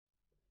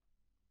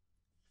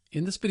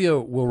In this video,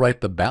 we'll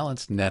write the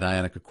balanced net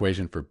ionic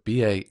equation for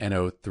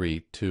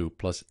BaNO3 2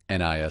 plus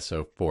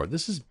NiSO4.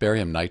 This is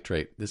barium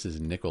nitrate. This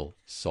is nickel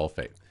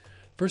sulfate.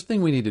 First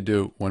thing we need to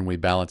do when we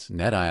balance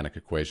net ionic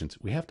equations,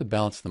 we have to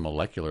balance the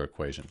molecular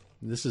equation.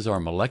 This is our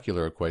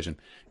molecular equation.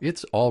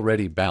 It's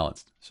already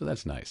balanced, so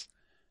that's nice.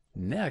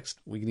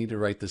 Next, we need to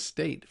write the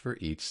state for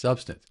each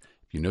substance.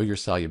 If you know your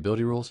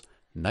solubility rules,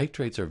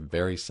 nitrates are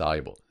very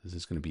soluble. This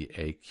is going to be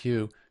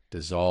AQ,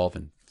 dissolve,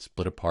 and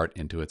split apart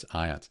into its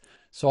ions.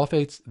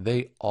 Sulfates,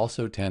 they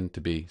also tend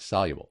to be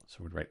soluble.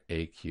 So we'd write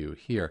AQ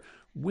here.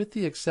 With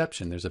the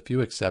exception, there's a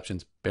few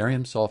exceptions.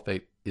 Barium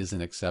sulfate is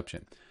an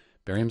exception.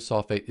 Barium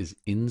sulfate is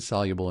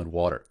insoluble in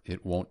water.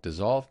 It won't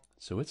dissolve,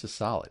 so it's a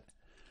solid.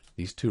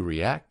 These two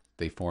react,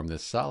 they form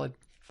this solid,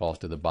 falls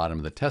to the bottom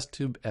of the test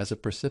tube as a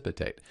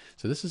precipitate.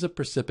 So this is a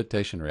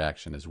precipitation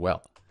reaction as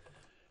well.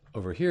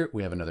 Over here,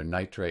 we have another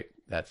nitrate.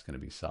 That's going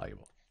to be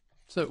soluble.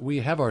 So we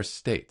have our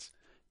states.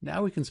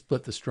 Now we can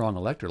split the strong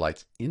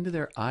electrolytes into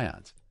their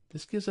ions.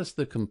 This gives us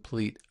the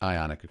complete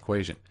ionic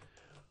equation.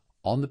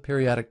 On the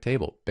periodic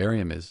table,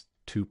 barium is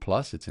 2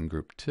 plus, it's in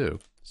group 2.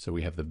 So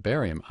we have the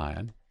barium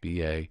ion,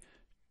 Ba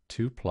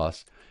 2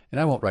 plus, and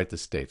I won't write the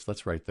states,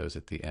 let's write those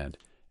at the end,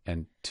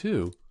 and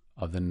 2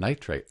 of the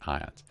nitrate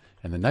ions.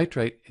 And the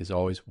nitrate is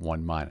always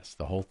 1 minus,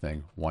 the whole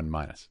thing 1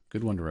 minus.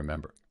 Good one to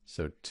remember.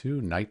 So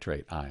 2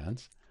 nitrate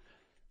ions.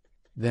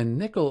 Then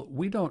nickel,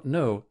 we don't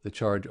know the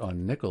charge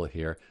on nickel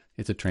here.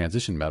 It's a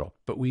transition metal,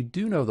 but we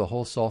do know the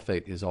whole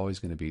sulfate is always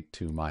going to be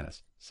 2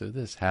 minus. So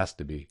this has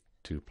to be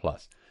 2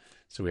 plus.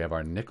 So we have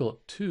our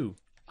nickel 2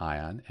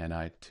 ion,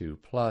 Ni2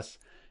 plus,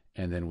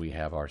 and then we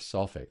have our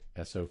sulfate,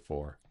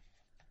 SO4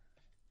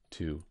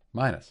 2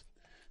 minus.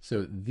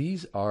 So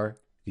these are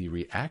the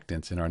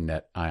reactants in our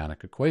net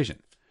ionic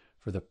equation.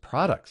 For the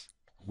products,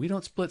 we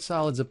don't split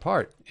solids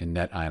apart in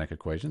net ionic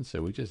equations,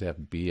 so we just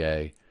have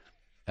BaSO4.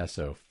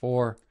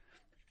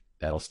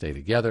 That'll stay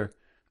together.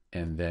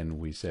 And then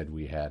we said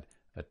we had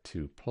a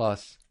 2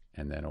 plus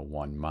and then a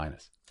 1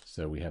 minus.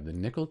 So we have the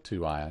nickel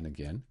 2 ion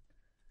again.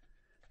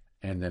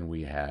 And then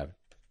we have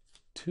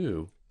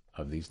 2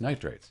 of these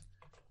nitrates.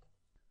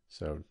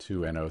 So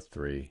 2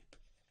 NO3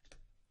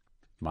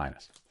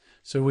 minus.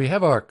 So we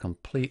have our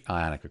complete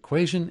ionic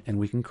equation, and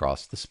we can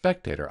cross the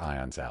spectator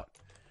ions out.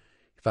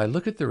 If I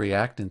look at the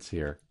reactants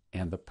here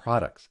and the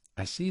products,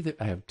 I see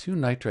that I have 2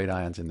 nitrate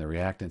ions in the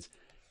reactants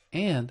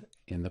and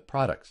in the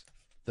products.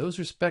 Those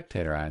are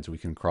spectator ions. We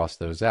can cross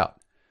those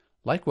out.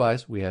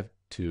 Likewise, we have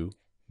 2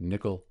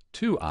 nickel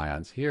 2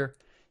 ions here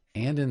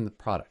and in the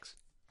products.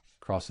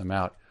 Cross them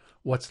out.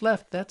 What's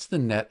left, that's the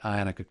net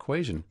ionic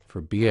equation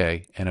for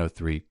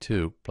BaNO3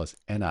 2 plus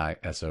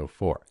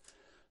NiSO4.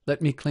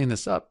 Let me clean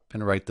this up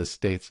and write the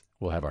states.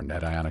 We'll have our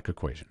net ionic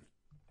equation.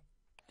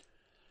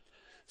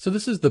 So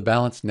this is the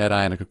balanced net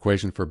ionic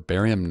equation for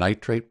barium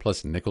nitrate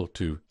plus nickel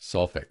 2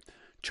 sulfate.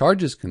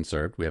 Charge is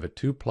conserved. We have a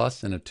 2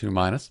 plus and a 2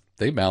 minus.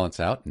 They balance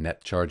out.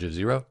 Net charge is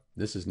 0.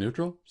 This is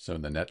neutral, so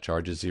the net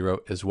charge is 0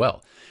 as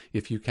well.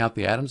 If you count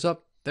the atoms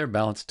up, they're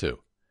balanced too.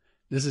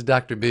 This is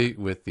Dr. B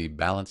with the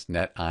balanced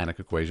net ionic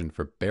equation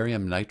for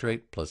barium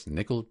nitrate plus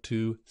nickel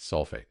 2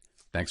 sulfate.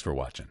 Thanks for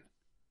watching.